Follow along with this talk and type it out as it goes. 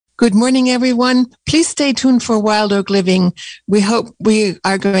Good morning, everyone. Please stay tuned for Wild Oak Living. We hope we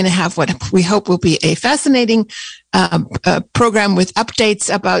are going to have what we hope will be a fascinating program with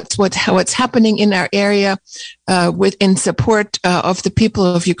updates about what's happening in our area in support of the people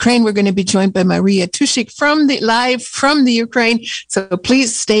of Ukraine. We're going to be joined by Maria Tushik live from the Ukraine. So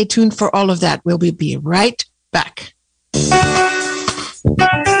please stay tuned for all of that. We'll be right back.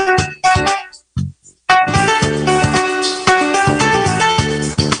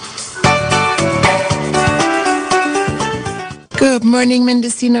 Good morning,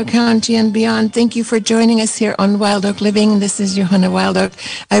 Mendocino County and beyond. Thank you for joining us here on Wild Oak Living. This is Johanna Wild Oak.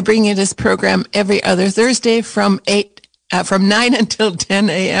 I bring you this program every other Thursday from 9 until 10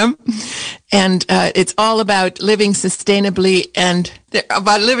 a.m. And it's all about living sustainably and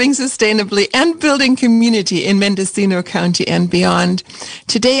building community in Mendocino County and beyond.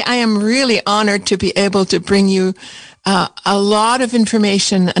 Today, I am really honored to be able to bring you a lot of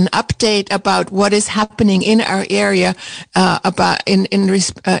information, an update about what is happening in our area,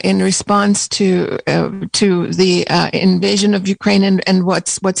 in response to the invasion of Ukraine and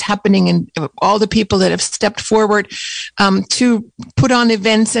what's happening, and all the people that have stepped forward to put on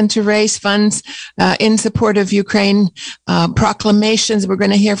events and to raise funds in support of Ukraine. Proclamations. We're going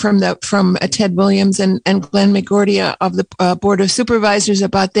to hear from Ted Williams and Glenn McGordia of the Board of Supervisors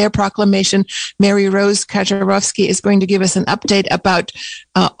about their proclamation. Mary Rose Kaczorowski is going to give us an update about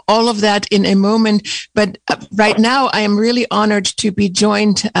all of that in a moment. But right now, I am really honored to be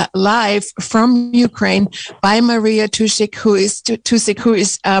joined live from Ukraine by Maria Tushik, who is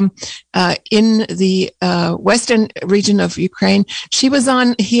in the western region of Ukraine. She was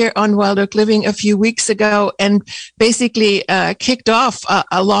on here on Wild Oak Living a few weeks ago and basically kicked off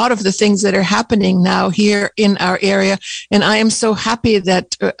a lot of the things that are happening now here in our area. And I am so happy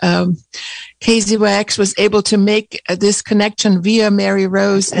that KZYX was able to make this connection via Mary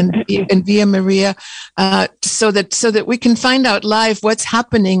Rose and via Maria, so that we can find out live what's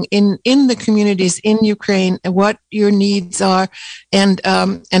happening in the communities in Ukraine and what your needs are, and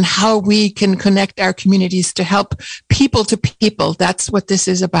how we can connect our communities to help people to people. That's what this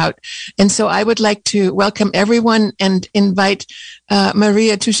is about. And so I would like to welcome everyone and invite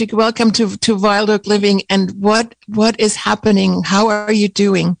Maria Tushik. Welcome to Wild Oak Living. And what is happening? How are you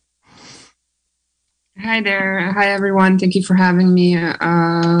doing? Hi there. Hi, everyone. Thank you for having me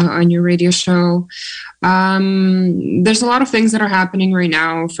on your radio show. There's a lot of things that are happening right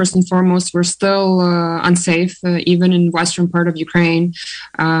now. First and foremost, we're still unsafe, even in western part of Ukraine.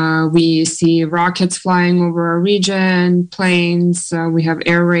 We see rockets flying over our region, planes. We have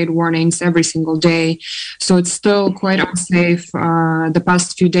air raid warnings every single day. So it's still quite unsafe. The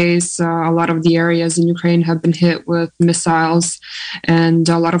past few days, a lot of the areas in Ukraine have been hit with missiles, and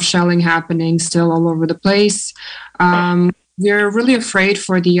a lot of shelling happening still all over the place. We're really afraid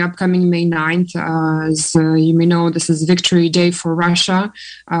for the upcoming May 9th. As you may know, this is Victory Day for Russia,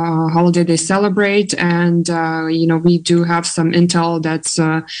 holiday they celebrate. And, we do have some intel that's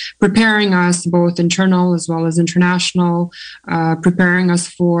preparing us, both internal as well as international, preparing us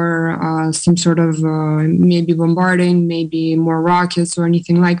for some sort of maybe bombarding, maybe more rockets or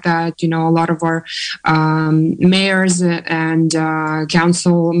anything like that. A lot of our mayors and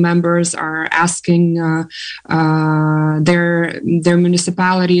council members are asking their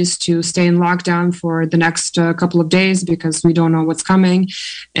municipalities to stay in lockdown for the next couple of days because we don't know what's coming,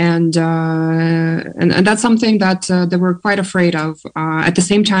 and that's something that we're quite afraid of. At the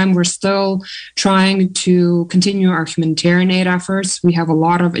same time, we're still trying to continue our humanitarian aid efforts. We have a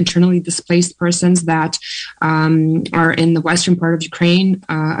lot of internally displaced persons that are in the western part of Ukraine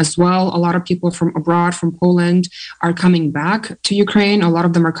as well. A lot of people from abroad, from Poland, are coming back to Ukraine. A lot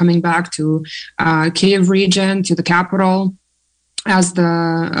of them are coming back to Kyiv region, to the capital, as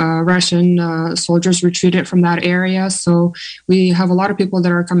the Russian soldiers retreated from that area. So we have a lot of people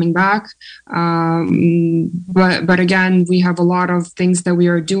that are coming back. But again, we have a lot of things that we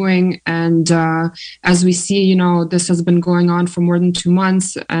are doing. And as we see, this has been going on for more than 2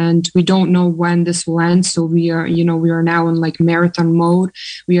 months, and we don't know when this will end. So we are now in like marathon mode.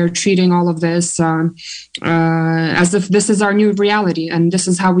 We are treating all of this as if this is our new reality, and this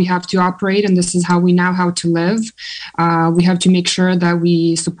is how we have to operate, and this is how we now have to live. We have to make sure that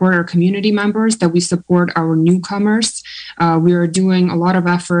we support our community members, that we support our newcomers. We are doing a lot of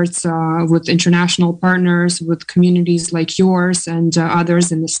efforts with international partners, with communities like yours and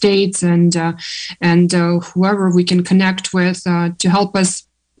others in the States, and whoever we can connect with to help us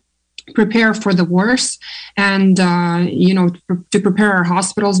prepare for the worst and to prepare our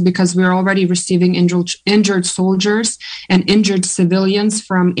hospitals, because we're already receiving injured soldiers and injured civilians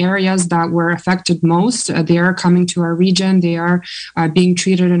from areas that were affected most. They are coming to our region. They are being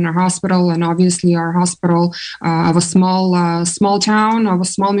treated in our hospital, and obviously our hospital of a small town, of a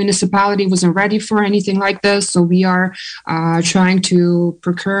small municipality, wasn't ready for anything like this. So we are trying to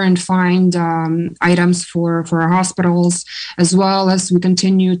procure and find items for our hospitals, as well as we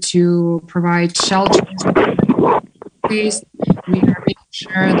continue to provide shelters. We are making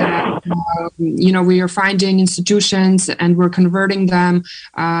sure that we are finding institutions and we're converting them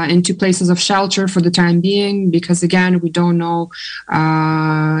into places of shelter for the time being, because again, we don't know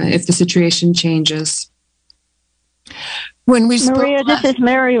if the situation changes. When we Maria, this is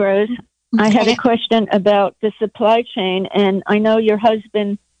Mary Rose. I had a question about the supply chain, and I know your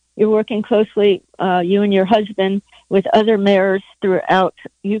husband, you're working closely, you and your husband, with other mayors throughout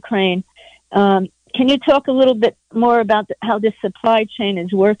Ukraine. Can you talk a little bit more about how this supply chain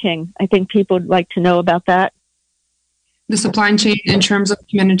is working? I think people would like to know about that. The supply chain in terms of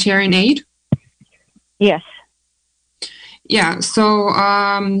humanitarian aid? Yes. Yeah, so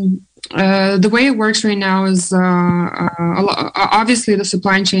the way it works right now is obviously the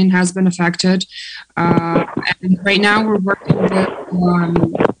supply chain has been affected. And right now we're working with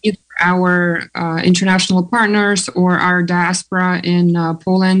either our international partners or our diaspora in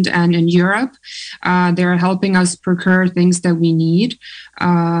Poland and in Europe. They're helping us procure things that we need.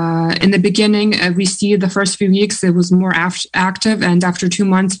 In the beginning, we see the first few weeks it was more active, and after 2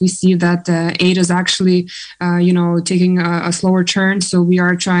 months, we see that the aid is actually, taking a slower turn. So we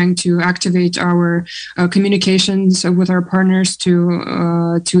are trying to activate our communications with our partners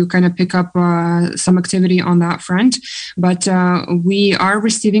to kind of pick up some activity on that front. But we are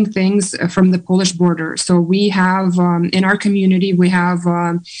receiving things from the Polish border. So we have in our community, we have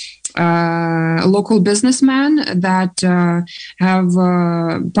local businessmen that have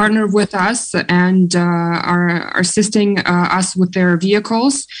partnered with us and are assisting us with their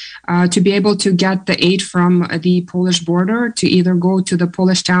vehicles to be able to get the aid from the Polish border to either go to the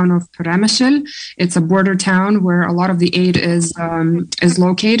Polish town of Przemyśl. It's a border town where a lot of the aid is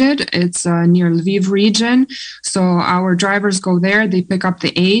located. It's near Lviv region. So our drivers go there, they pick up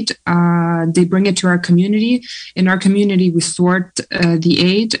the aid, they bring it to our community. In our community, we sort the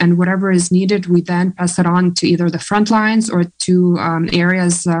aid, and whatever is needed, we then pass it on to either the front lines or to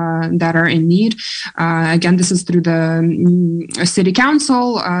areas that are in need. Again, this is through the city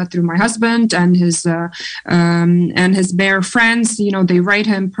council, through my husband and his mayor friends. They write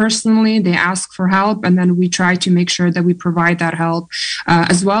him personally, they ask for help, and then we try to make sure that we provide that help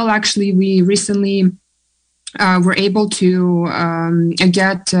as well. Actually, we recently we're able to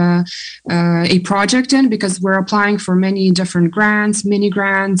get a project in, because we're applying for many different grants, mini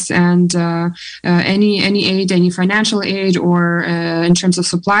grants, and any aid, any financial aid, or in terms of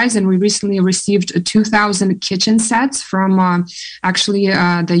supplies. And we recently received 2,000 kitchen sets from actually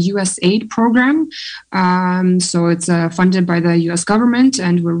the U.S. aid program. So it's funded by the U.S. government,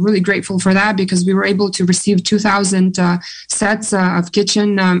 and we're really grateful for that, because we were able to receive 2,000 sets of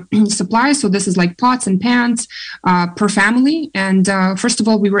kitchen supplies. So this is like pots and pans per family. And first of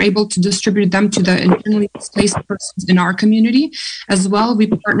all, we were able to distribute them to the internally displaced persons in our community. As well, we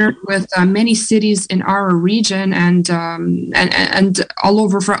partnered with many cities in our region and all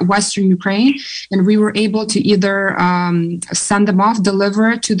over Western Ukraine. And we were able to either send them off,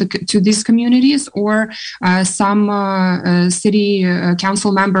 deliver to these communities, or some city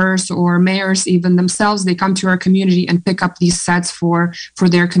council members or mayors even themselves, they come to our community and pick up these sets for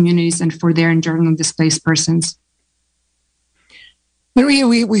their communities and for their internally displaced persons. Maria,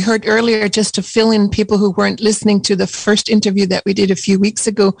 we heard earlier, just to fill in people who weren't listening to the first interview that we did a few weeks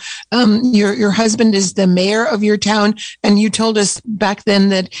ago, your husband is the mayor of your town, and you told us back then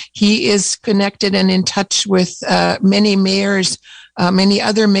that he is connected and in touch with many mayors, many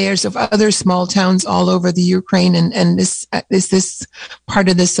other mayors of other small towns all over the Ukraine, and this is this part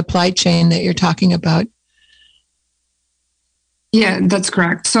of the supply chain that you're talking about. Yeah, that's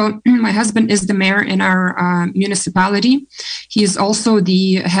correct. So my husband is the mayor in our municipality. He is also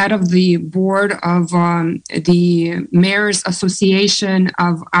the head of the board of the Mayors Association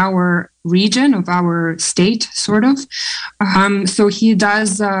of our region, of our state, sort of. So he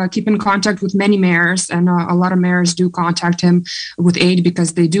does keep in contact with many mayors, and a lot of mayors do contact him with aid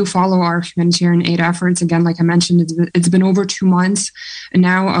because they do follow our humanitarian aid efforts. Again, like I mentioned, it's been over 2 months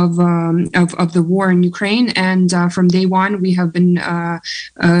now of the war in Ukraine, and from day one we have been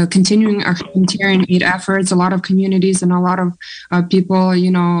continuing our humanitarian aid efforts. A lot of communities and a lot of people,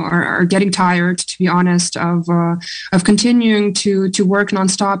 are getting tired, to be honest, of continuing to work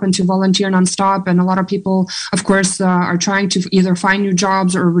nonstop and to volunteer nonstop. And a lot of people, of course, are trying to either find new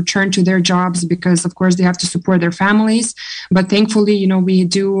jobs or return to their jobs because, of course, they have to support their families. But thankfully, we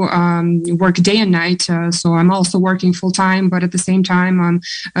do work day and night. So I'm also working full time, but at the same time, I'm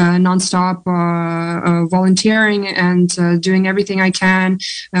nonstop volunteering and doing everything I can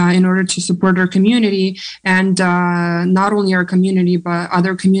in order to support our community, and not only our community, but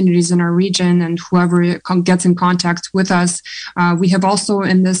other communities in our region and whoever gets in contact with us. We have also,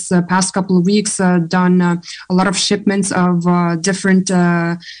 in this past couple of weeks, done a lot of shipments of different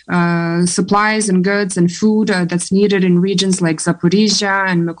supplies and goods and food that's needed in regions like Zaporizhia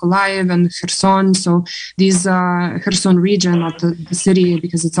and Mykolaiv and Kherson. So these Kherson region, not the city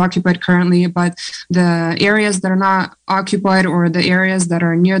because it's occupied currently, but the areas that are not occupied or the areas that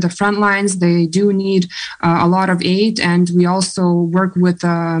are near the front lines, they do need a lot of aid. And we also work with,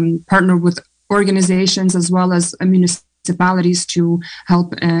 partner with organizations as well as municipalities to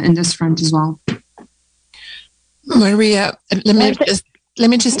help in this front as well. Maria, let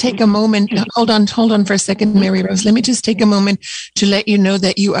me just take a moment. Hold on for a second, Mary Rose. Let me just take a moment to let you know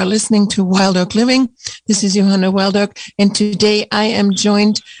that you are listening to Wild Oak Living. This is Johanna Wild Oak, and today I am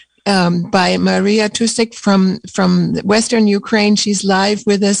joined by Maria Tusik from Western Ukraine. She's live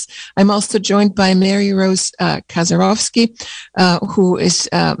with us. I'm also joined by Mary Rose Kazarovsky, who is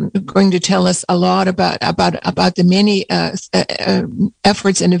going to tell us a lot about the many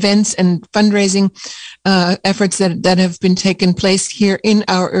efforts and events and fundraising efforts that have been taken place here in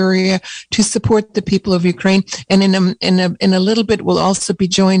our area to support the people of Ukraine. And in a little bit, we'll also be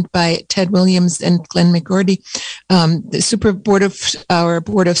joined by Ted Williams and Glenn McGordy, our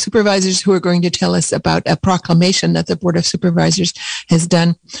board of supervisors, who are going to tell us about a proclamation that the Board of Supervisors has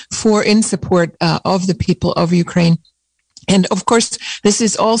done in support of the people of Ukraine. And of course, this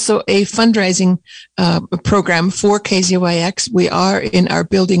is also a fundraising program for KZYX. We are in our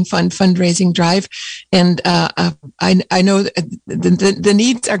Building Fund fundraising drive, and I know the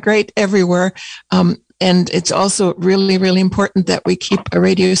needs are great everywhere. And it's also really, really important that we keep a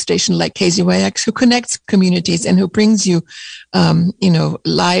radio station like KZYX who connects communities and who brings you,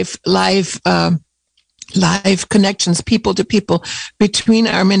 live connections, people to people, between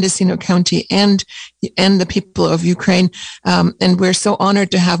our Mendocino County and the people of Ukraine. And we're so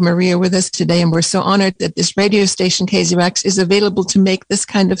honored to have Maria with us today. And we're so honored that this radio station, KZYX, is available to make this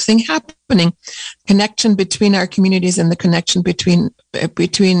kind of thing happening. Connection between our communities and the connection between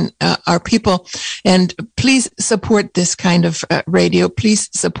our people. And please support this kind of radio. Please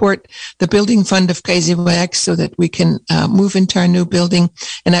support the Building Fund of KZYX so that we can move into our new building.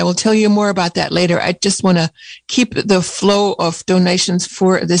 And I will tell you more about that later. I just want to keep the flow of donations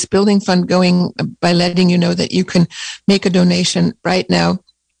for this Building Fund going by letting you know that you can make a donation right now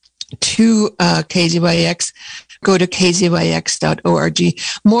to KZYX. Go to kzyx.org.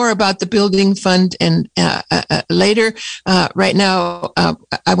 More about the Building Fund and later. Right now,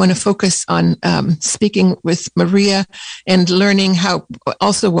 I want to focus on speaking with Maria and learning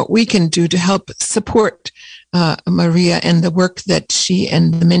what we can do to help support Maria and the work that she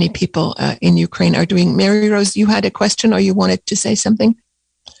and the many people in Ukraine are doing. Mary Rose, you had a question or you wanted to say something?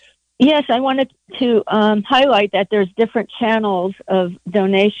 Yes, I wanted to highlight that there's different channels of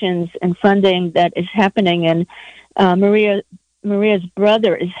donations and funding that is happening, and Maria's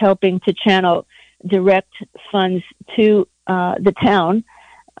brother is helping to channel direct funds to the town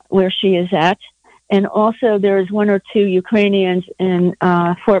where she is at. And also there's one or two Ukrainians in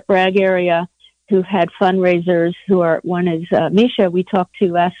Fort Bragg area who had fundraisers one is Misha, we talked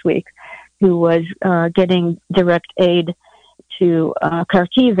to last week, who was getting direct aid to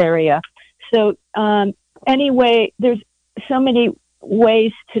Kharkiv area. So anyway, there's so many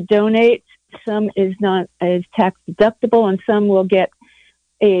ways to donate. Some is not as tax deductible, and some will get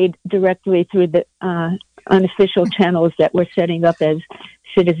aid directly through the unofficial channels that we're setting up as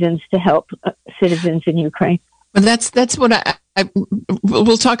citizens to help citizens in Ukraine. Well, that's what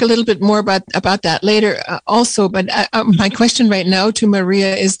we'll talk a little bit more about that later also. But my question right now to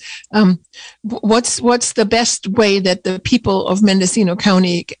Maria is, what's the best way that the people of Mendocino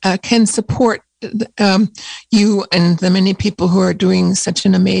County can support you and the many people who are doing such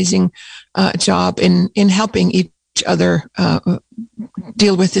an amazing job in helping each other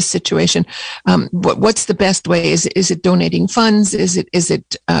deal with this situation? What's the best way? Is it donating funds? Is it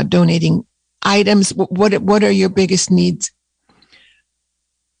donating items? What are your biggest needs?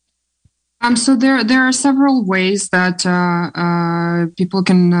 So there are several ways that people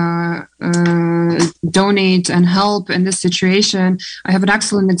can donate and help in this situation. I have an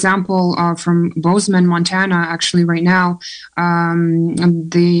excellent example from Bozeman, Montana, actually right now.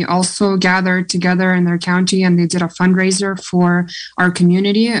 They also gathered together in their county and they did a fundraiser for our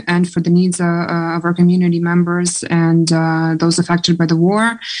community and for the needs of our community members and those affected by the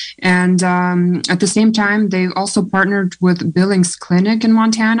war. And at the same time, they also partnered with Billings Clinic in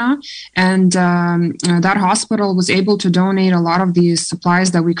Montana. And that hospital was able to donate a lot of these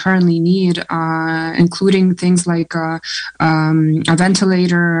supplies that we currently need, including things like a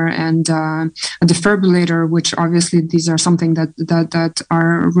ventilator and a defibrillator, which obviously these are something that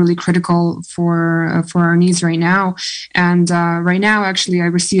are really critical for our needs right now. And right now, actually, I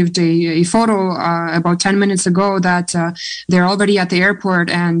received a photo about 10 minutes ago that they're already at the airport,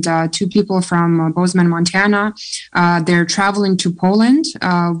 and two people from Bozeman, Montana, they're traveling to Poland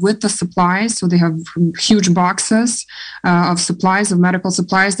with the supplies. So they have huge boxes of supplies, of medical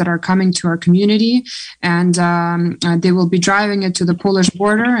supplies that are coming to our community, and they will be driving it to the Polish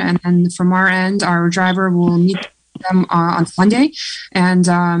border. And from our end, our driver will meet them on Sunday, and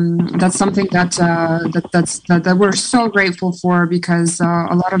that's something that we're so grateful for, because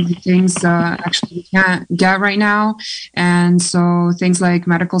a lot of the things actually we can't get right now, and so things like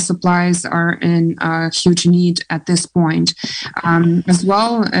medical supplies are in huge need at this point. As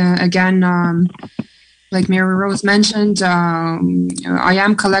well, again, like Mary Rose mentioned, I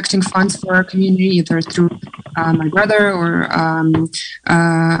am collecting funds for our community, either through my brother or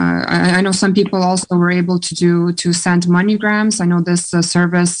I know some people also were able to send MoneyGrams. I know this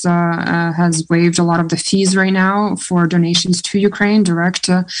service has waived a lot of the fees right now for donations to Ukraine direct,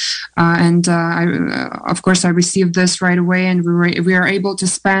 and of course I received this right away, and we are able to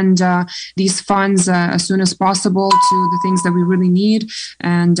spend these funds as soon as possible to the things that we really need.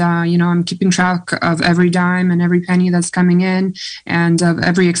 And I'm keeping track of every dime and every penny that's coming in, and of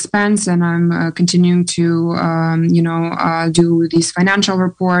every expense, and I'm continuing to do these financial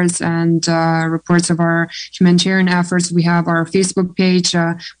reports and reports of our humanitarian efforts. We have our Facebook page.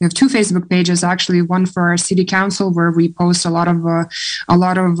 We have two Facebook pages, actually. One for our city council, where we post a lot of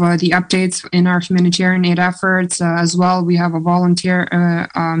the updates in our humanitarian aid efforts. As well, we have a volunteer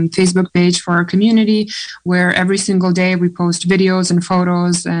Facebook page for our community, where every single day we post videos and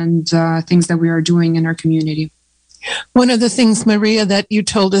photos and things that we are doing in our community. One of the things, Maria, that you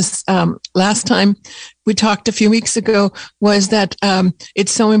told us last time we talked a few weeks ago was that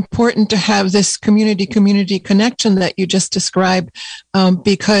it's so important to have this community connection that you just described,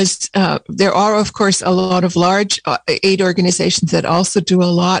 because there are, of course, a lot of large aid organizations that also do a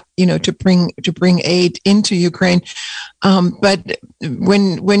lot, to bring aid into Ukraine. But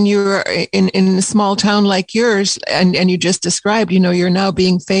when you're in a small town like yours, and you just described, you're now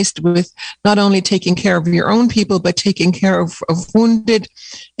being faced with not only taking care of your own people, but taking care of wounded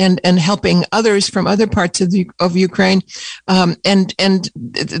and helping others from other parts of Ukraine, and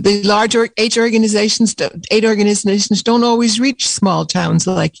the larger aid organizations don't always reach small towns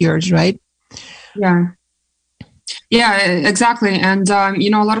like yours, right? Yeah, exactly. And,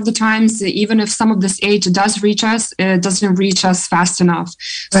 a lot of the times, even if some of this aid does reach us, it doesn't reach us fast enough.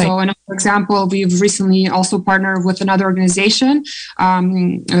 Right. So, for example, we've recently also partnered with another organization.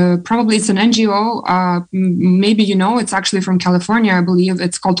 Probably it's an NGO. Maybe it's actually from California, I believe.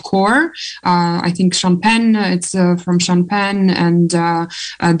 It's called CORE. I think Sean Penn, it's from Sean Penn. And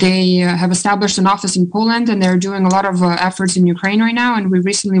they have established an office in Poland, and they're doing a lot of efforts in Ukraine right now. And we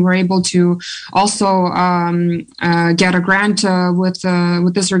recently were able to also get a grant with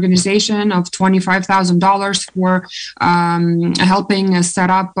this organization of $25,000 for helping set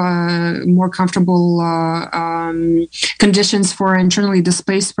up more comfortable conditions for internally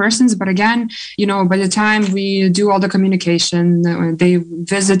displaced persons. But again, by the time we do all the communication, they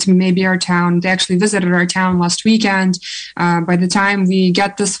visit maybe our town. They actually visited our town last weekend. By the time we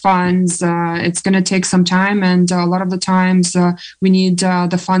get this funds, it's going to take some time, and a lot of the times we need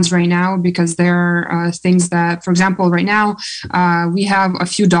the funds right now, because there are things that, for example, right now, we have a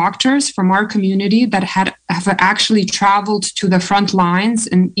few doctors from our community that had have actually traveled to the front lines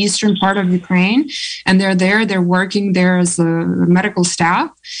in eastern part of Ukraine, and they're there. They're working there as a medical staff,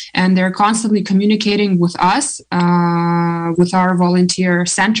 and they're constantly communicating with us, with our volunteer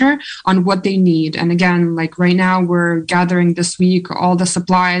center, on what they need. And again, like right now, we're gathering this week all the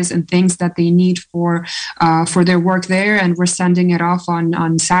supplies and things that they need for their work there, and we're sending it off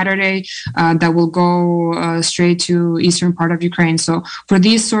on Saturday. That will go straight to eastern part of Ukraine. So for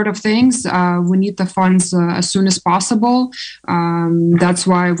these sort of things, we need the funds as soon as possible. That's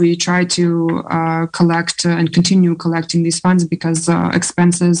why we try to collect and continue collecting these funds, because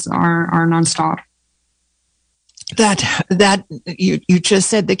expenses are nonstop. That you just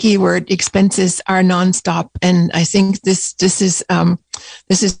said the key word, expenses are nonstop, and I think this is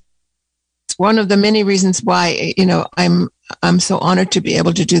one of the many reasons why I'm so honored to be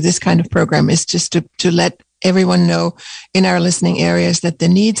able to do this kind of program, is just to let everyone know in our listening areas that the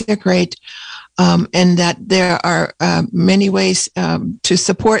needs are great, and that there are many ways to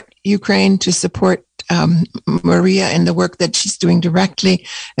support Ukraine, to support Maria and the work that she's doing directly,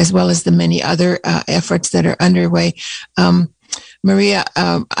 as well as the many other efforts that are underway. Maria,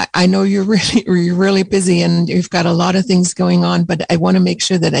 I know you're really busy and you've got a lot of things going on, but I want to make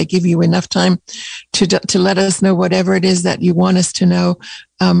sure that I give you enough time to let us know whatever it is that you want us to know.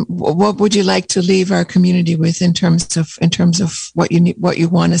 What would you like to leave our community with in terms of what you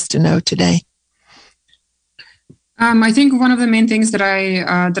want us to know today? I think one of the main things that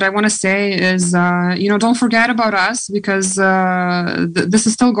I want to say is, don't forget about us, because this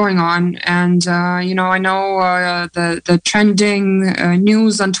is still going on. And, I know the trending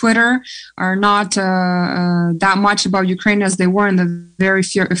news on Twitter are not that much about Ukraine as they were in the very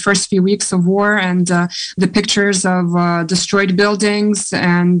first few weeks of war. And the pictures of destroyed buildings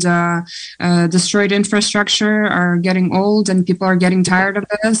and destroyed infrastructure are getting old, and people are getting tired of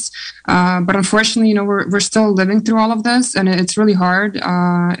this. But unfortunately, we're still living through all of this, and it's really hard.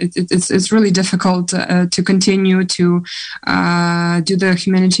 It's really difficult to continue to do the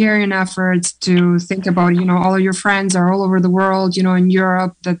humanitarian efforts, to think about, all of your friends are all over the world, in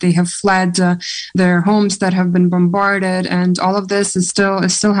Europe, that they have fled their homes that have been bombarded, and all of this is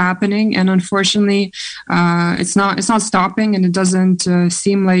still happening. And unfortunately, it's not stopping, and it doesn't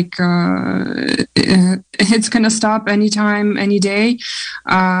seem like it's going to stop anytime, any day.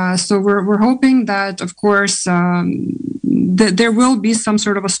 So we're hoping that, of course, that there will be some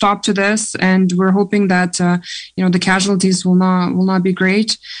sort of a stop to this, and we're hoping that the casualties will not be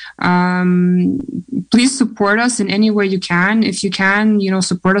great. Please support us in any way you can. If you can,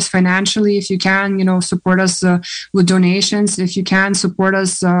 support us financially. If you can, support us with donations. If you can, support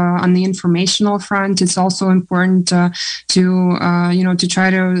us on the informational front. It's also important to try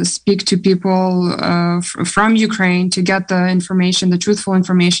to speak to people from Ukraine to get the information, the truthful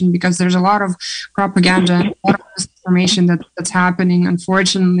information, because there's a lot of propaganda, a lot of misinformation that's happening,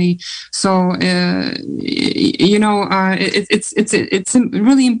 unfortunately. So it's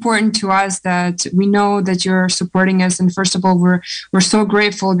really important to us that we know that you're supporting us. And first of all, we're so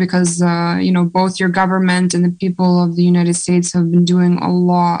grateful, because both your government and the people of the United States have been doing a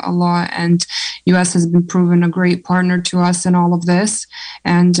lot, and U.S. has been proven a great partner to us in all of this.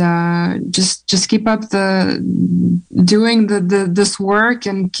 And just keep up doing this work,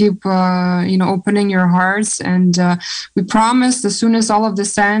 and keep opening your hearts. And we promise, as soon as all of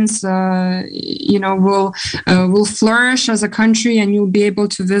this ends, we'll flourish as a country, and you'll be able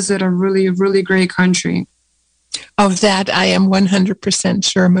to visit a really, really great country. Of that, I am 100%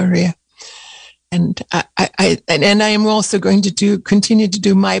 sure, Maria. And I am also going to continue to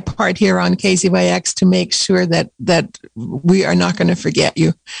do my part here on KZYX to make sure that we are not going to forget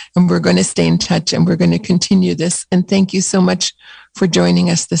you, and we're going to stay in touch, and we're going to continue this. And thank you so much for joining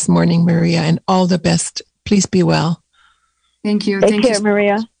us this morning, Maria, and all the best. Please be well. Thank you. Take care,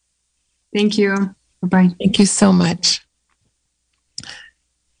 Maria. Thank you. Bye-bye. Thank you so much.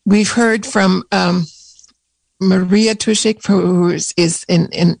 We've heard from Maria Tushik, who is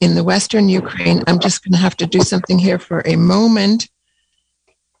in the Western Ukraine. I'm just going to have to do something here for a moment.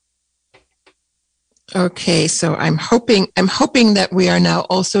 Okay, so I'm hoping that we are now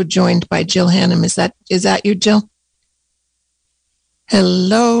also joined by Jill Hannum. Is that you, Jill?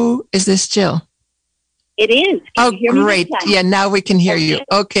 Hello, is this Jill? It is. Oh, great. Yeah, now we can hear you.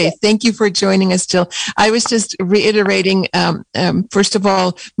 Okay, thank you for joining us, Jill. I was just reiterating, first of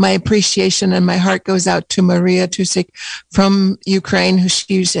all, my appreciation, and my heart goes out to Maria Tusik from Ukraine, who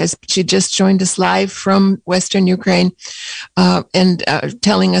she just joined us live from Western Ukraine, and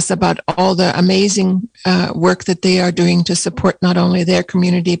telling us about all the amazing work that they are doing to support not only their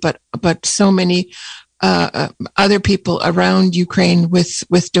community, but so many other people around Ukraine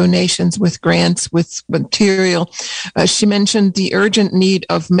with donations, with grants, with material. She mentioned the urgent need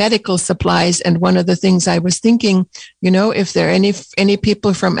of medical supplies, and one of the things I was thinking, if there are any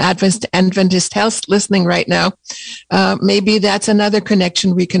people from Adventist Health listening right now, maybe that's another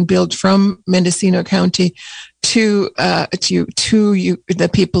connection we can build from Mendocino County to the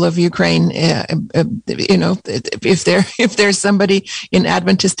people of Ukraine. If there's somebody in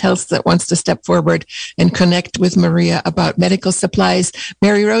Adventist Health that wants to step forward and connect with Maria about medical supplies.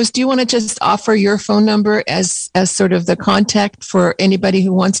 Mary Rose, do you want to just offer your phone number as sort of the contact for anybody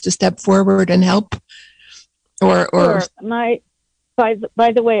who wants to step forward and help? Sure. By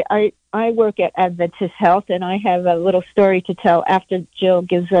the way, I work at Adventist Health, and I have a little story to tell after Jill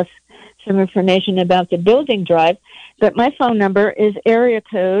gives us some information about the building drive. But my phone number is area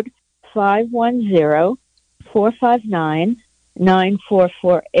code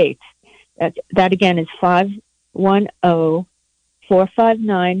 510-459-9448. That again is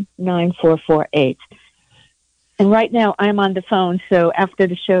 510-459-9448. And right now I'm on the phone, so after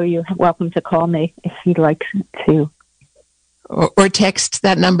the show you're welcome to call me if you'd like to. Or text.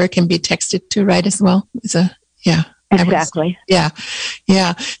 That number can be texted to, right, as well? Exactly. Yeah.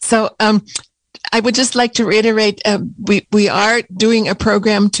 So I would just like to reiterate, we are doing a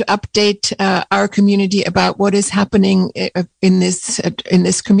program to update our community about what is happening in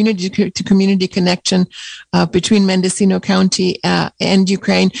this community to community connection between Mendocino County and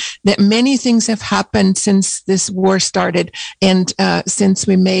Ukraine. That many things have happened since this war started, and since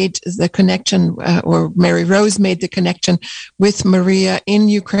we made the connection, or Mary Rose made the connection with Maria in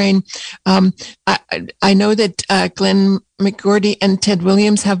Ukraine. I know that Glenn McGordy and Ted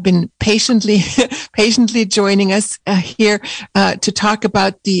Williams have been patiently joining us here to talk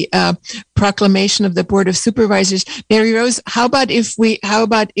about the proclamation of the Board of Supervisors. Mary Rose, how about if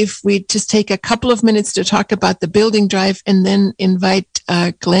we just take a couple of minutes to talk about the building drive, and then invite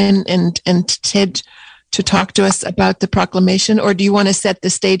Glenn and Ted to talk to us about the proclamation? Or do you want to set the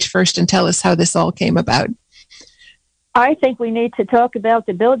stage first and tell us how this all came about? I think we need to talk about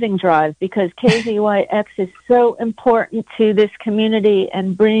the building drive, because KZYX is so important to this community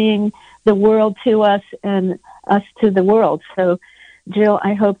and bringing the world to us and us to the world. So, Jill,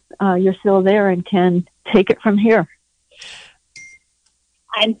 I hope you're still there and can take it from here.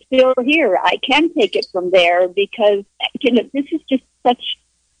 I'm still here. I can take it from there because, this is just such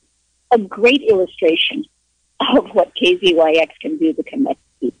a great illustration of what KZYX can do to connect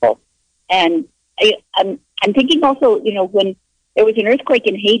people. And I'm thinking also, when there was an earthquake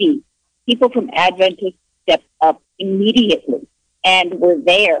in Haiti, people from Adventist stepped up immediately and were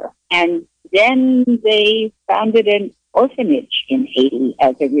there. And then they founded an orphanage in Haiti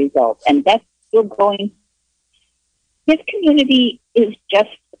as a result. And that's still going. This community is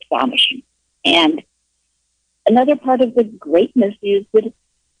just astonishing. And another part of the greatness is that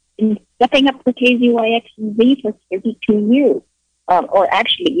in stepping up for KZYX-Z for 32 years, or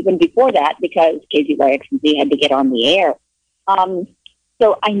actually even before that, because KZYX-Z had to get on the air.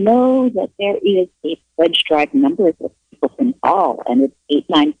 So I know that there is a pledge drive number that people can call, and it's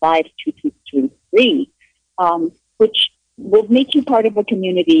 895-2233, which will make you part of a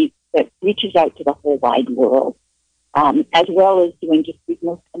community that reaches out to the whole wide world, as well as doing just these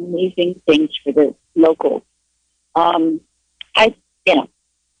most amazing things for the locals.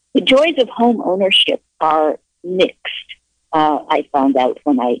 The joys of home ownership are mixed. I found out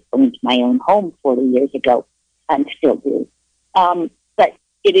when I owned my own home 40 years ago, and still do. But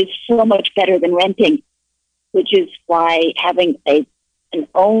it is so much better than renting, which is why having an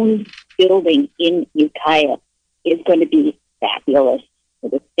owned building in Ukiah is going to be fabulous for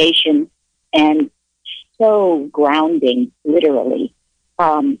the station and so grounding, literally.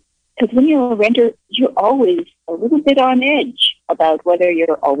 Because when you're a renter, you're always a little bit on edge about whether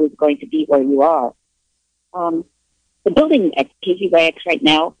you're always going to be where you are. The building at KZYX right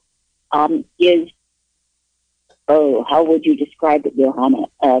now is, how would you describe it, Johanna?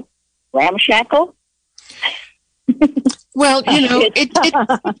 Ramshackle? Well,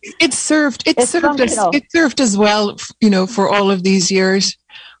 it served as well, for all of these years.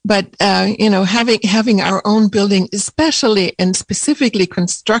 But having our own building, especially and specifically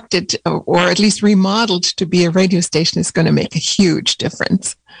constructed or at least remodeled to be a radio station, is going to make a huge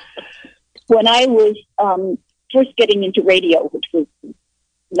difference. When I was first getting into radio, which was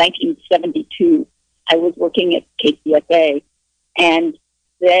 1972, I was working at KCFA, and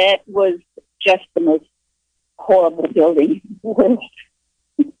that was just the most horrible building in the world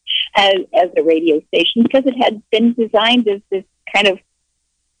as a radio station, because it had been designed as this kind of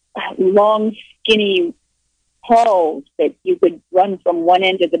long, skinny halls that you could run from one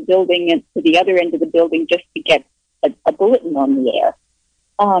end of the building and to the other end of the building just to get a bulletin on the air.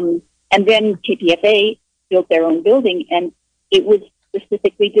 And then KPFA built their own building, and it was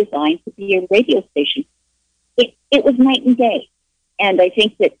specifically designed to be a radio station. It was night and day. And I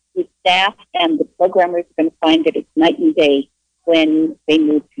think that the staff and the programmers are going to find that it's night and day when they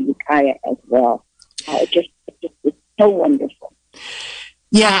move to Ukiah as well. It just was so wonderful.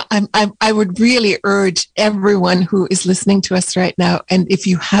 Yeah, I would really urge everyone who is listening to us right now, and if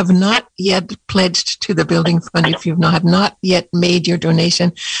you have not yet pledged to the Building Fund, if you have not yet made your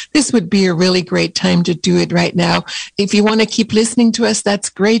donation, this would be a really great time to do it right now. If you want to keep listening to us, that's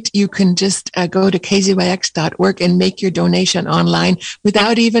great. You can just go to kzyx.org and make your donation online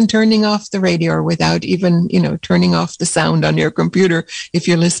without even turning off the radio or without even, turning off the sound on your computer. If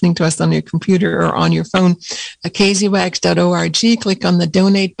you're listening to us on your computer or on your phone, kzyx.org, click on the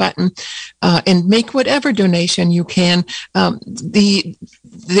donate button and make whatever donation you can.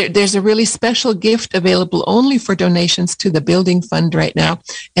 There's a really special gift available only for donations to the Building Fund right now,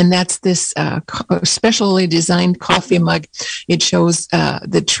 and that's this specially designed coffee mug. It shows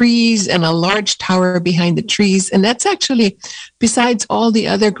the trees and a large tower behind the trees, and that's actually, besides all the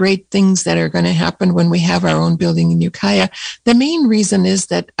other great things that are going to happen when we have our own building in Ukiah, the main reason is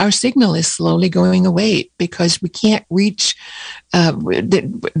that our signal is slowly going away because we can't reach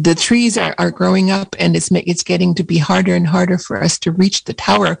the trees are growing up, and it's getting to be harder and harder for us to reach the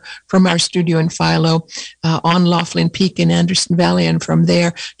tower from our studio in Philo on Laughlin Peak in Anderson Valley, and from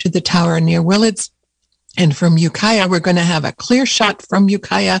there to the tower near Willits. And from Ukiah, we're going to have a clear shot from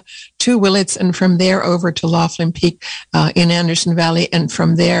Ukiah to Willits, and from there over to Laughlin Peak in Anderson Valley. And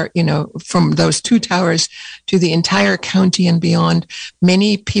from there, from those two towers to the entire county and beyond.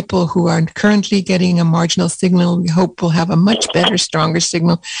 Many people who are currently getting a marginal signal, we hope will have a much better, stronger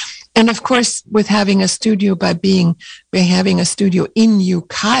signal. And of course, with having a studio, by having a studio in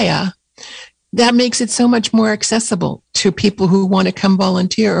Ukiah, that makes it so much more accessible to people who want to come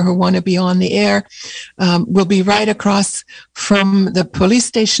volunteer or who want to be on the air. We'll be right across from the police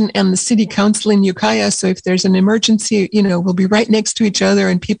station and the city council in Ukiah. So if there's an emergency, we'll be right next to each other,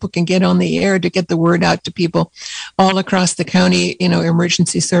 and people can get on the air to get the word out to people all across the county,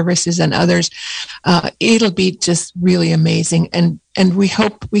 emergency services and others. It'll be just really amazing. And we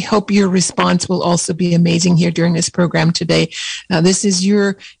hope your response will also be amazing here during this program today. This is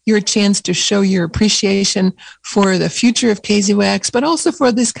your chance to show your appreciation for the future of KZYX, but also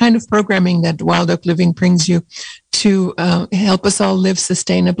for this kind of programming that Wild Oak Living brings you to help us all live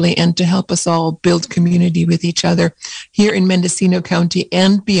sustainably and to help us all build community with each other here in Mendocino County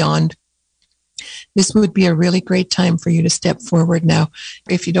and beyond. This would be a really great time for you to step forward now.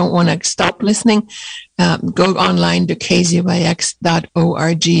 If you don't want to stop listening, go online to kzyx.org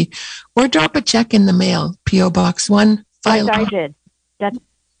or drop a check in the mail, P.O. Box 1. Yes, I did. That's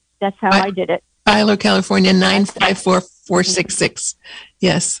how I did it. Philo, California, 954466.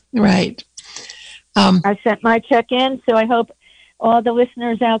 Yes, right. I sent my check in, so I hope all the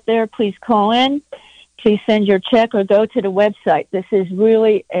listeners out there, please call in. Please send your check or go to the website. This is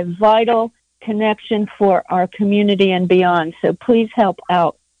really a vital connection for our community and beyond. So please help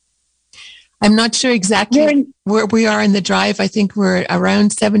out. I'm not sure exactly where we are in the drive. I think we're around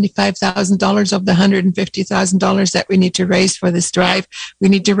 $75,000 of the $150,000 that we need to raise for this drive. We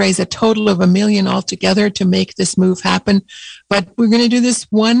need to raise a total of $1 million altogether to make this move happen. But we're going to do this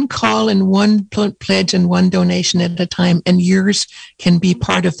one call and one pledge and one donation at a time, and yours can be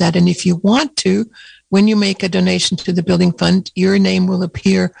part of that. And if you want to, when you make a donation to the Building Fund, your name will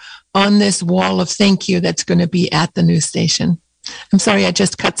appear on this wall of thank you that's going to be at the news station. I'm sorry, I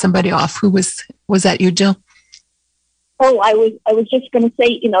just cut somebody off. Who was that you, Jill? Oh, I was just going to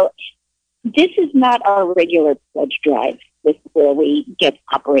say, this is not our regular pledge drive. This is where we get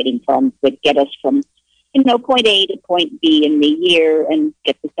operating funds that get us from, point A to point B in the year and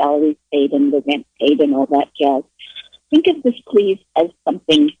get the salaries paid and the rent paid and all that jazz. Think of this, please, as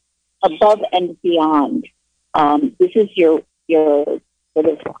something above and beyond. This is your sort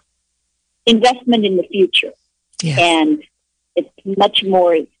of investment in the future. Yes. And it's much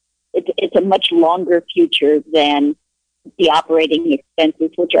more, it's a much longer future than the operating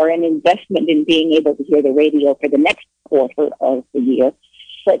expenses, which are an investment in being able to hear the radio for the next quarter of the year.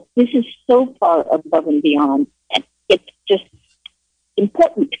 But this is so far above and beyond. And it's just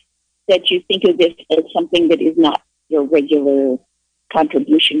important that you think of this as something that is not your regular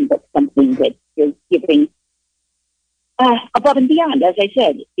contribution, but something that you're giving above and beyond, as I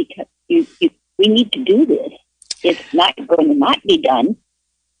said, because we need to do this. It's not going to not be done,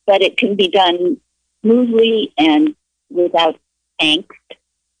 but it can be done smoothly and without angst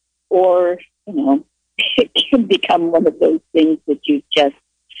or, it can become one of those things that you just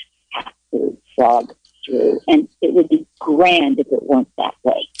have to slog through. And it would be grand if it weren't that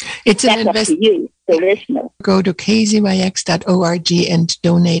way. It's That's up to you, the listener. Go to kzyx.org and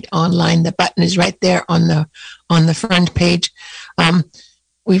donate online. The button is right there on the front page.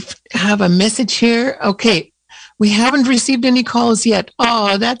 We have a message here. Okay. We haven't received any calls yet.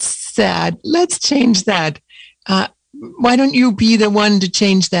 Oh, that's sad. Let's change that. Why don't you be the one to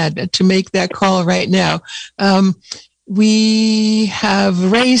change that, to make that call right now? We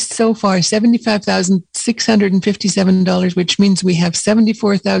have raised so far $75,657, which means we have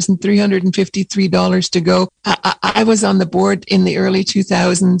 $74,353 to go. I was on the board in the early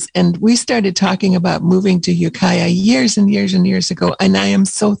 2000s, and we started talking about moving to Ukiah years and years and years ago, and I am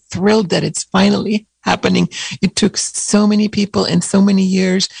so thrilled that it's finally happening. It took so many people and so many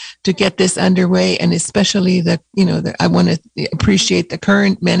years to get this underway, and especially I want to appreciate the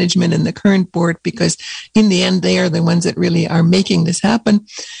current management and the current board, because in the end they are the ones that really are making this happen.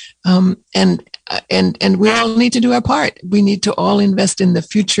 And we all need to do our part. We need to all invest in the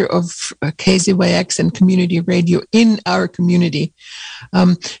future of KZYX and community radio in our community.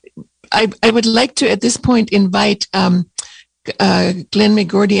 I would like to at this point invite Glenn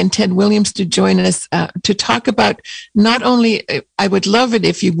McGordy and Ted Williams to join us to talk about not only, I would love it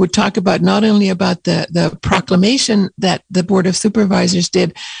if you would talk about not only about the proclamation that the Board of Supervisors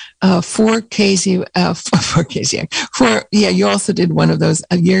did for KZYX, you also did one of those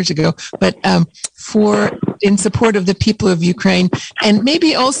years ago, but in support of the people of Ukraine, and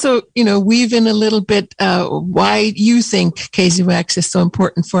maybe also, weave in a little bit why you think KZYX is so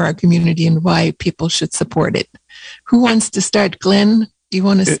important for our community and why people should support it. Who wants to start? Glenn, do you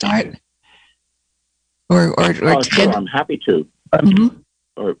want to start? Or Ted? Sure, I'm happy to. Mm-hmm.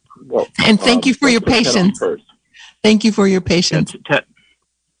 And thank you for your patience. Thank you for your patience. Ted,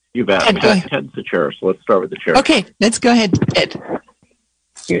 you bet. Ted's the chair, so let's start with the chair. Okay, let's go ahead, Ted.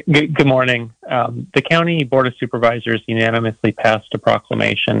 Good morning. The County Board of Supervisors unanimously passed a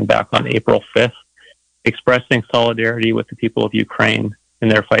proclamation back on April 5th expressing solidarity with the people of Ukraine in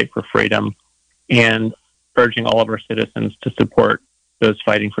their fight for freedom and urging all of our citizens to support those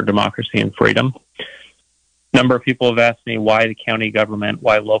fighting for democracy and freedom. A number of people have asked me why the county government,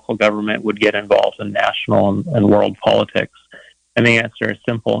 why local government would get involved in national and world politics. And the answer is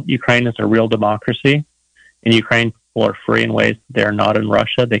simple. Ukraine is a real democracy, and Ukraine people are free in ways that they're not in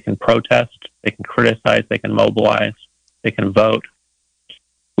Russia. They can protest, they can criticize, they can mobilize, they can vote.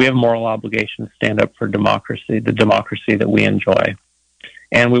 We have a moral obligation to stand up for democracy, the democracy that we enjoy.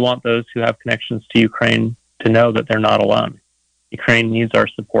 And we want those who have connections to Ukraine to know that they're not alone. Ukraine needs our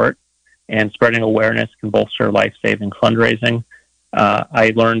support, and spreading awareness can bolster life-saving fundraising.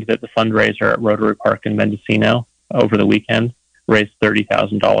 I learned that the fundraiser at Rotary Park in Mendocino over the weekend raised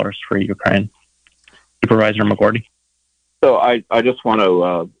 $30,000 for Ukraine. Supervisor McGordy. So I just want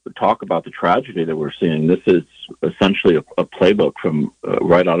to talk about the tragedy that we're seeing. This is essentially a playbook from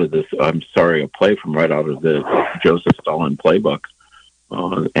right out of this, a play from right out of the Joseph Stalin playbook.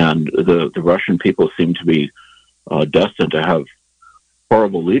 And the Russian people seem to be destined to have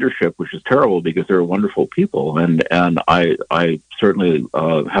horrible leadership, which is terrible because they're wonderful people. And I certainly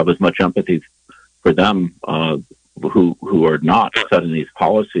have as much empathy for them who are not setting these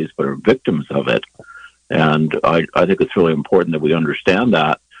policies but are victims of it. And I think it's really important that we understand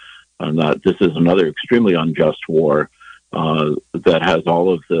that, and that this is another extremely unjust war that has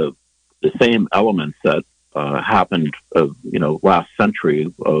all of the same elements that happened, last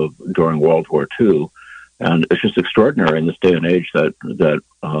century during World War II, and it's just extraordinary in this day and age that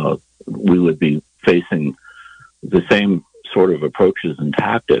we would be facing the same sort of approaches and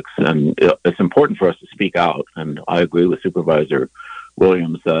tactics. And it's important for us to speak out. And I agree with Supervisor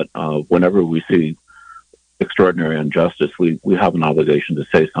Williams that whenever we see extraordinary injustice, we have an obligation to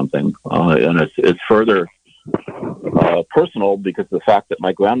say something. And it's further personal because the fact that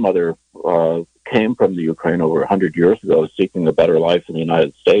my grandmother came from the Ukraine over 100 years ago seeking a better life in the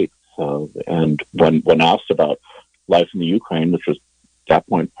United States. And when asked about life in the Ukraine, which was at that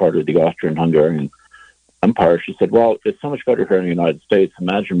point part of the Austrian-Hungarian Empire, she said, well, it's so much better here in the United States.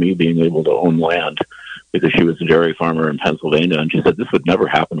 Imagine me being able to own land, because she was a dairy farmer in Pennsylvania. And she said, this would never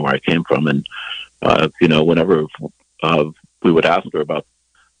happen where I came from. And, whenever we would ask her about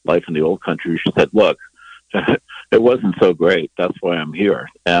life in the old country, she said, look, it wasn't so great. That's why I'm here.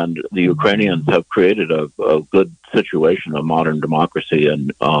 And the Ukrainians have created a good situation of modern democracy.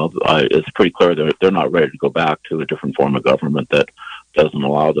 And it's pretty clear that they're not ready to go back to a different form of government that doesn't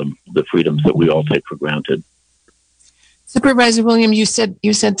allow them the freedoms that we all take for granted. Supervisor Williams, you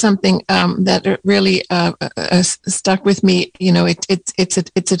said something that really stuck with me. You know,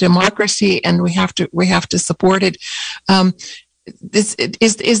 it's a democracy, and we have to support it. This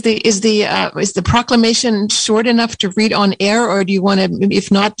is the proclamation short enough to read on air, or do you want to?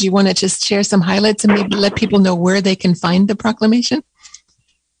 If not, do you want to just share some highlights and maybe let people know where they can find the proclamation?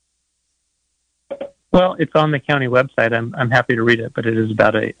 Well, it's on the county website. I'm happy to read it, but it is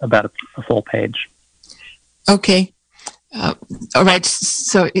about a full page. Okay. All right.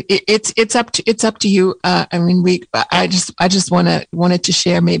 So it's up to you. I mean, I just wanted to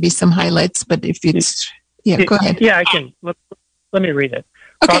share maybe some highlights, but if it's go ahead. Yeah, I can. Let me read it.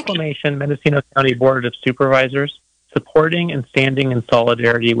 Okay. Proclamation, Mendocino County Board of Supervisors, supporting and standing in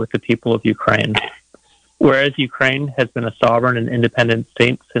solidarity with the people of Ukraine. Whereas Ukraine has been a sovereign and independent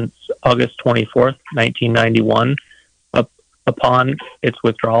state since August 24th, 1991, upon its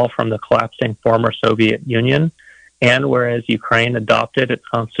withdrawal from the collapsing former Soviet Union, and whereas Ukraine adopted its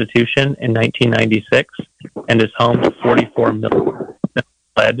constitution in 1996 and is home to 44 million,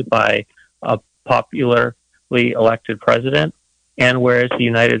 led by a popularly elected president, and whereas the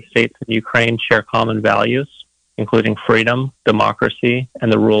United States and Ukraine share common values, including freedom, democracy,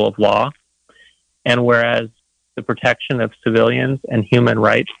 and the rule of law, and whereas the protection of civilians and human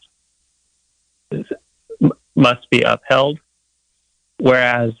rights must be upheld,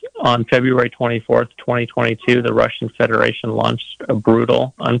 whereas on February 24th, 2022, the Russian Federation launched a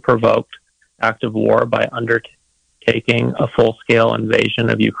brutal, unprovoked act of war by undertaking a full-scale invasion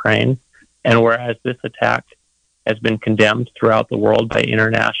of Ukraine, and whereas this attack has been condemned throughout the world by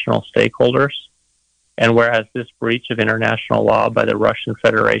international stakeholders, and whereas this breach of international law by the Russian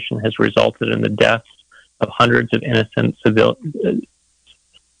Federation has resulted in the deaths of hundreds of innocent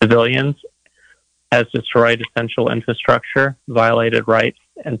civilians, has destroyed essential infrastructure, violated rights,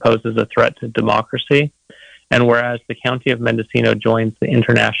 and poses a threat to democracy, and whereas the County of Mendocino joins the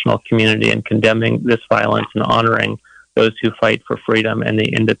international community in condemning this violence and honoring those who fight for freedom and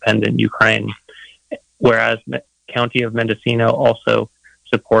the independent Ukraine, whereas the County of Mendocino also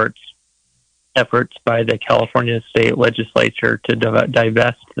supports efforts by the California State Legislature to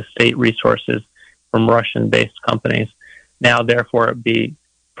divest the state resources from Russian-based companies. Now, therefore, it be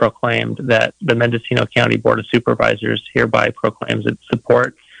proclaimed that the Mendocino County Board of Supervisors hereby proclaims its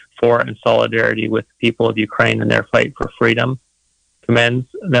support for and solidarity with the people of Ukraine in their fight for freedom, commends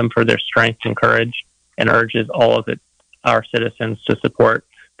them for their strength and courage, and urges all of our citizens to support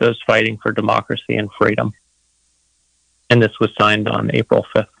those fighting for democracy and freedom. And this was signed on April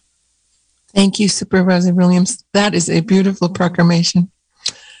 5th. Thank you, Supervisor Williams. That is a beautiful proclamation.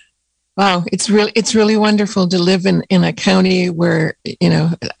 Wow, it's really wonderful to live in a county where, you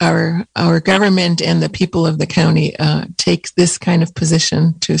know, our government and the people of the county take this kind of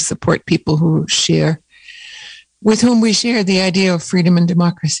position to support people with whom we share the idea of freedom and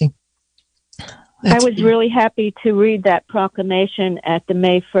democracy. I was really happy to read that proclamation at the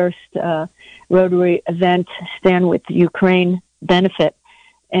May 1st Rotary event, Stand with Ukraine benefit.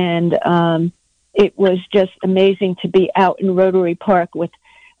 And it was just amazing to be out in Rotary Park with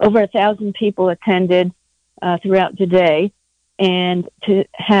over 1,000 people attended throughout the day, and to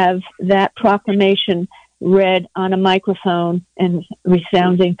have that proclamation read on a microphone and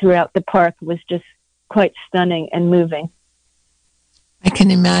resounding throughout the park was just quite stunning and moving. I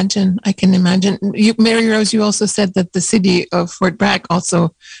can imagine. Mary Rose, you also said that the city of Fort Bragg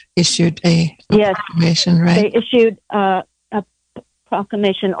also issued a proclamation, right? They issued a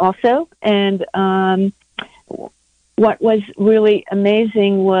proclamation also, and what was really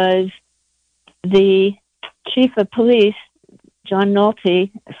amazing was the chief of police, John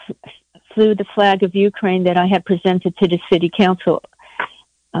Nolte, flew the flag of Ukraine that I had presented to the city council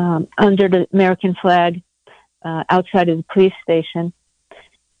under the American flag outside of the police station.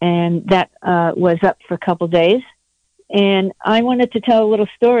 And that was up for a couple days. And I wanted to tell a little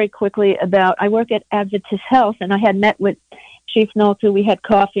story quickly about, I work at Adventist Health, and I had met with Chief Nolte. We had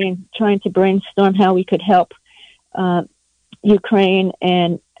coffee and trying to brainstorm how we could help Ukraine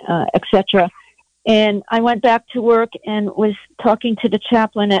and etc. And I went back to work and was talking to the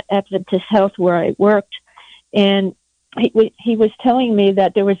chaplain at Adventist Health where I worked, and he was telling me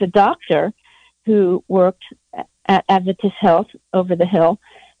that there was a doctor who worked at Adventist Health over the hill,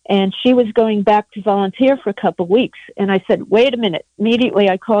 and she was going back to volunteer for a couple of weeks. And I said, wait a minute. Immediately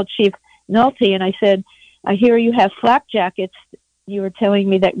I called Chief Nolte and I said, I hear you have flak jackets. You were telling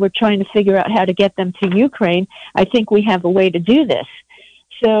me that we're trying to figure out how to get them to Ukraine. I think we have a way to do this.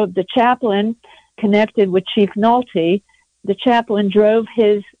 So the chaplain connected with Chief Nolte. The chaplain drove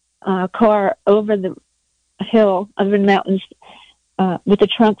his car over the hill, over the mountains, with a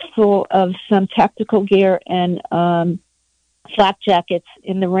trunk full of some tactical gear and flak jackets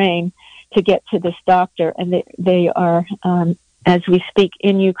in the rain to get to this doctor, and they are, as we speak,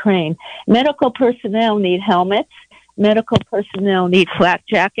 in Ukraine. Medical personnel need helmets. Medical personnel need flak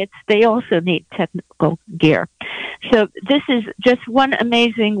jackets. They also need technical gear. So this is just one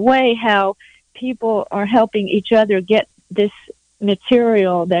amazing way how people are helping each other get this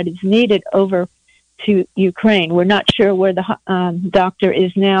material that is needed over to Ukraine. We're not sure where the doctor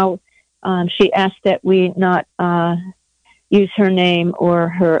is now. She asked that we not use her name or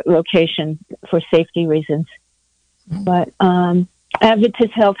her location for safety reasons. But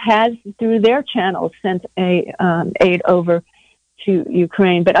Adventist Health has, through their channels, sent a aid over to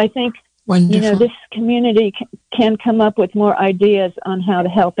Ukraine. But I think this community can come up with more ideas on how to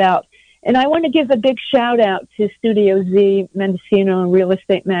help out. And I want to give a big shout out to Studio Z, Mendocino, and Real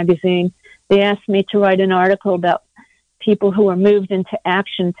Estate Magazine. They asked me to write an article about people who are moved into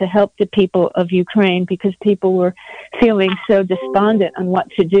action to help the people of Ukraine because people were feeling so despondent on what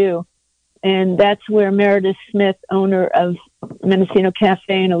to do. And that's where Meredith Smith, owner of Mendocino Cafe,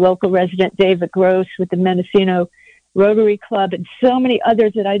 and a local resident, David Gross, with the Mendocino Rotary Club, and so many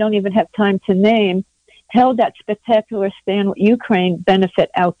others that I don't even have time to name, held that spectacular Stand with Ukraine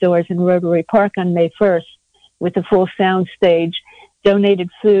benefit outdoors in Rotary Park on May 1st with a full sound stage, donated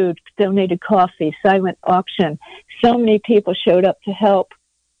food, donated coffee, silent auction. So many people showed up to help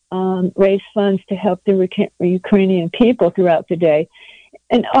raise funds to help the Ukrainian people throughout the day.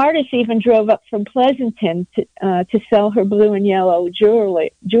 An artist even drove up from Pleasanton to sell her blue and yellow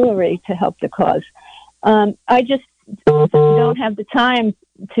jewelry to help the cause. I just don't have the time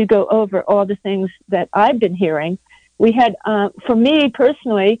to go over all the things that I've been hearing. We had, for me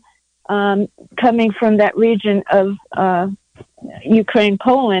personally, coming from that region of Ukraine,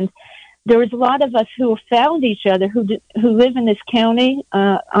 Poland, there was a lot of us who found each other who live in this county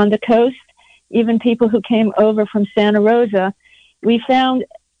on the coast, even people who came over from Santa Rosa. We found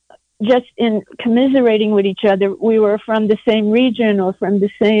just in commiserating with each other, we were from the same region or from the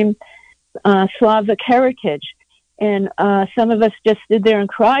same Slavic heritage. And some of us just stood there and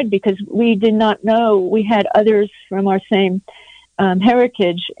cried because we did not know we had others from our same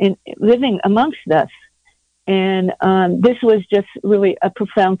heritage living amongst us. And this was just really a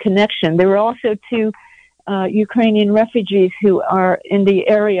profound connection. There were also two Ukrainian refugees who are in the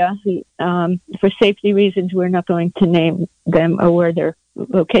area who, for safety reasons, we're not going to name them or where their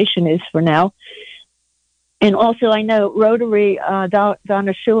location is for now. And also I know Rotary,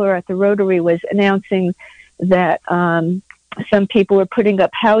 Donna Schuler at the Rotary was announcing that some people are putting up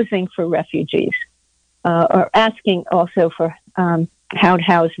housing for refugees, or asking also for how to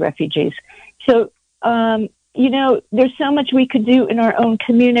house refugees. So, there's so much we could do in our own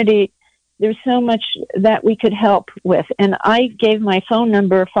community. There's so much that we could help with. And I gave my phone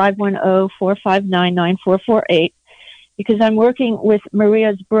number, 510-459-9448, because I'm working with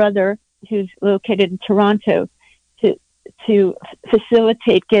Maria's brother, who's located in Toronto, to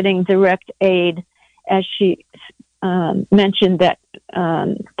facilitate getting direct aid, as she mentioned, that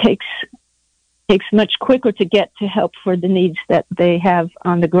takes much quicker to get to help for the needs that they have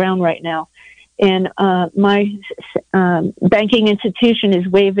on the ground right now. And my banking institution is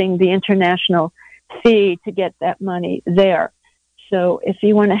waiving the international fee to get that money there. So if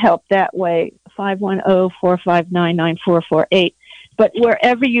you want to help that way, 510-459-9448. But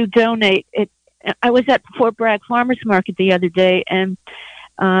wherever you donate, I was at Fort Bragg Farmers Market the other day, and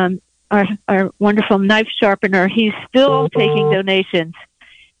our wonderful knife sharpener, he's still taking donations.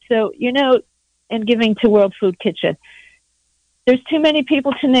 So, and giving to World Food Kitchen. There's too many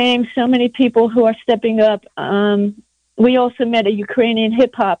people to name, so many people who are stepping up. We also met a Ukrainian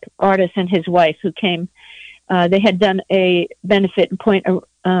hip-hop artist and his wife who came. They had done a benefit in Point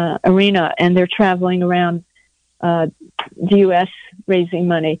Arena, and they're traveling around the U.S. raising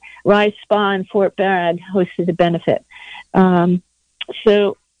money. Rise Spa in Fort Bragg hosted a benefit.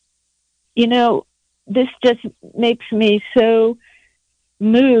 So, this just makes me so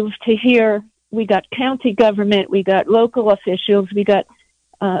moved to hear. We got county government, we got local officials, we got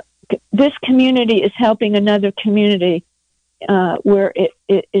this community is helping another community where it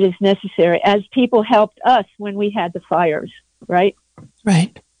is necessary, as people helped us when we had the fires, right?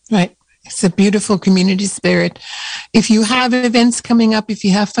 Right. It's a beautiful community spirit. If you have events coming up, if you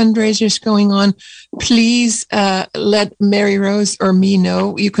have fundraisers going on, please let Mary Rose or me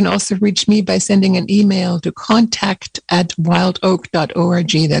know. You can also reach me by sending an email to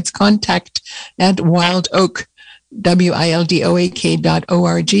contact@wildoak.org. That's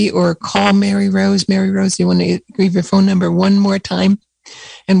contact@wildoak.org, or call Mary Rose. Mary Rose, you want to give your phone number one more time,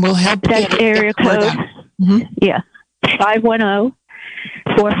 and we'll help. That's area code. Mm-hmm. Yeah,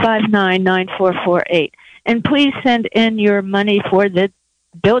 510-459-9448. And please send in your money for the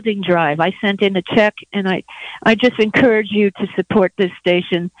building drive. I sent in a check, and I just encourage you to support this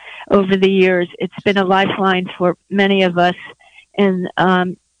station over the years. It's been a lifeline for many of us. And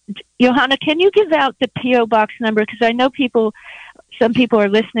Johanna, can you give out the P.O. Box number? Because I know some people are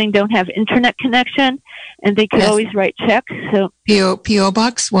listening, don't have internet connection, and they could always write checks. So P.O.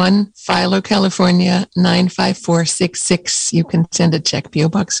 Box 1, Philo, California, 95466. You can send a check. P.O.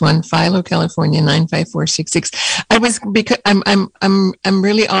 Box 1, Philo, California, 95466. I'm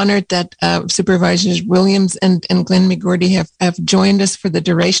really honored that Supervisors Williams and Glenn McGordy have joined us for the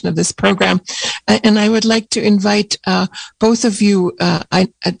duration of this program. And I would like to invite both of you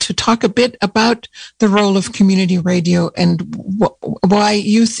to talk a bit about the role of community radio and why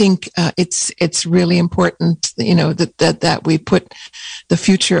you think it's really important, that we put the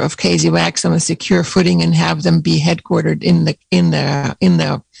future of KZYX on a secure footing and have them be headquartered in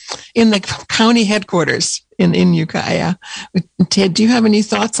the county headquarters in Ukiah. Ted, do you have any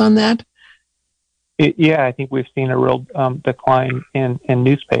thoughts on that? Yeah, I think we've seen a real decline in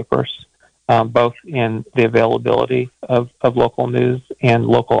newspapers, both in the availability of local news and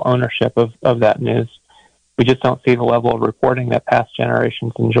local ownership of that news. We just don't see the level of reporting that past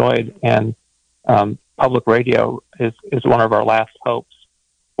generations enjoyed, and public radio is one of our last hopes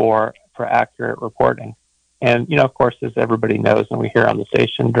for accurate reporting. And, of course, as everybody knows, and we hear on the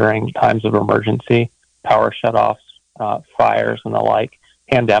station during times of emergency, power shutoffs, fires and the like,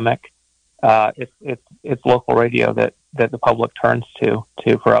 pandemic, it's local radio that the public turns to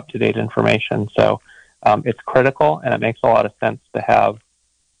for up-to-date information. So it's critical, and it makes a lot of sense to have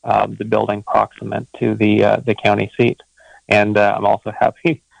the building proximate to the county seat. And I'm also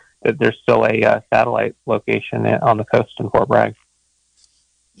happy that there's still a satellite location on the coast in Fort Bragg.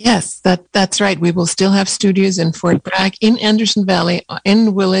 Yes, that's right. We will still have studios in Fort Bragg, in Anderson Valley,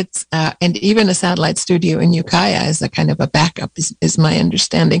 in Willits, and even a satellite studio in Ukiah as a kind of a backup, is my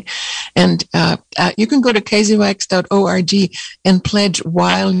understanding. And you can go to kzyx.org and pledge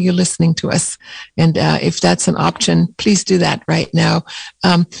while you're listening to us. And if that's an option, please do that right now.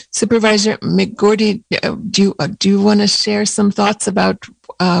 Supervisor McGordy, do you want to share some thoughts about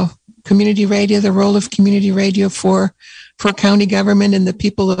community radio, the role of community radio for county government and the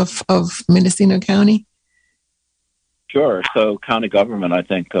people of Mendocino County? Sure. So county government, I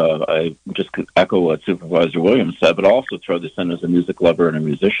think I just could echo what Supervisor Williams said, but also throw this in as a music lover and a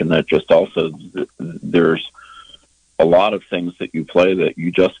musician, that just also there's a lot of things that you play that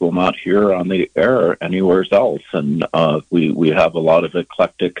you just will not hear on the air anywhere else. And we have a lot of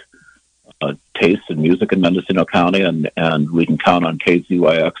eclectic taste in music in Mendocino County, and we can count on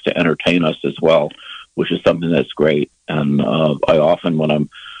KZYX to entertain us as well, which is something that's great. And I often, when I'm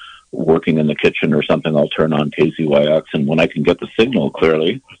working in the kitchen or something, I'll turn on KZYX, and when I can get the signal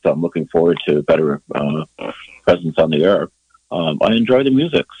clearly, so I'm looking forward to better presence on the air, I enjoy the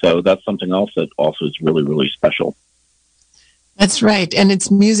music. So that's something else that also is really, really special. That's right. And it's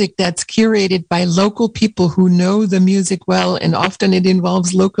music that's curated by local people who know the music well, and often it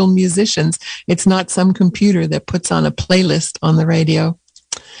involves local musicians. It's not some computer that puts on a playlist on the radio.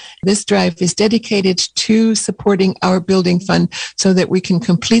 This drive is dedicated to supporting our building fund so that we can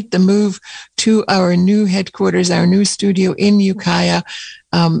complete the move to our new headquarters, our new studio in Ukiah.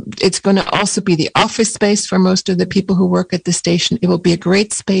 It's going to also be the office space for most of the people who work at the station. It will be a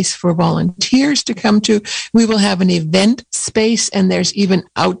great space for volunteers to come to. We will have an event space, and there's even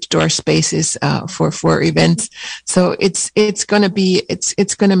outdoor spaces for events. So it's going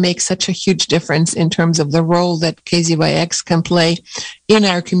to make such a huge difference in terms of the role that KZYX can play in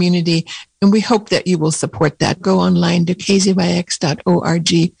our community. And we hope that you will support that. Go online to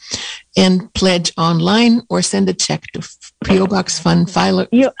kzyx.org and pledge online, or send a check to P.O. Box Fund, Philo,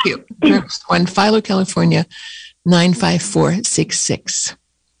 California, 95466.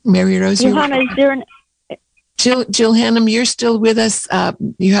 Mary Rose, Johanna, is there Jill Hannum, you're still with us.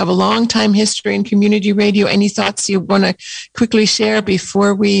 You have a long time history in community radio. Any thoughts you want to quickly share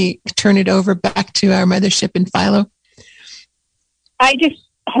before we turn it over back to our mothership in Philo? I just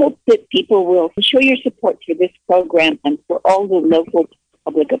hope that people will show your support for this program and for all the local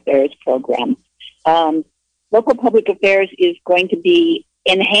public affairs programs. Local public affairs is going to be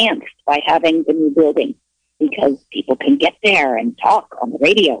enhanced by having the new building, because people can get there and talk on the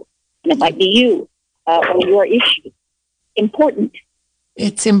radio, and it might be you or your issue. Important.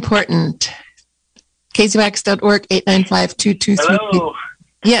 It's important. KZYX.org, 895-2233. Hello.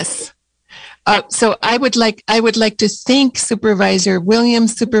 Yes. So I would like to thank Supervisor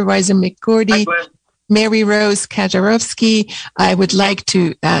Williams, Supervisor McGordy, Mary Rose Kajarowski. I would like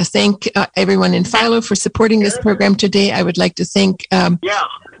to thank everyone in Philo for supporting this program today. I would like to thank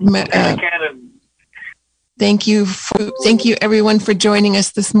Thank you everyone for joining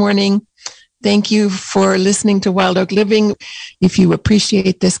us this morning. Thank you for listening to Wild Oak Living. If you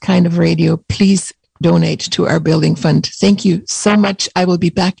appreciate this kind of radio, please donate to our building fund. Thank you so much. I will be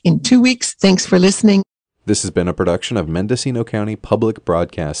back in 2 weeks. Thanks for listening. This has been a production of Mendocino County Public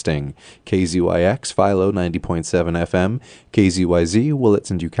Broadcasting, KZYX Philo 90.7 FM, KZYZ Willits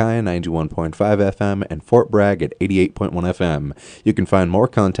and Ukiah 91.5 FM, and Fort Bragg at 88.1 FM. You can find more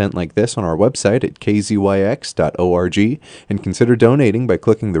content like this on our website at kzyx.org, and consider donating by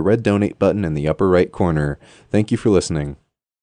clicking the red donate button in the upper right corner. Thank you for listening.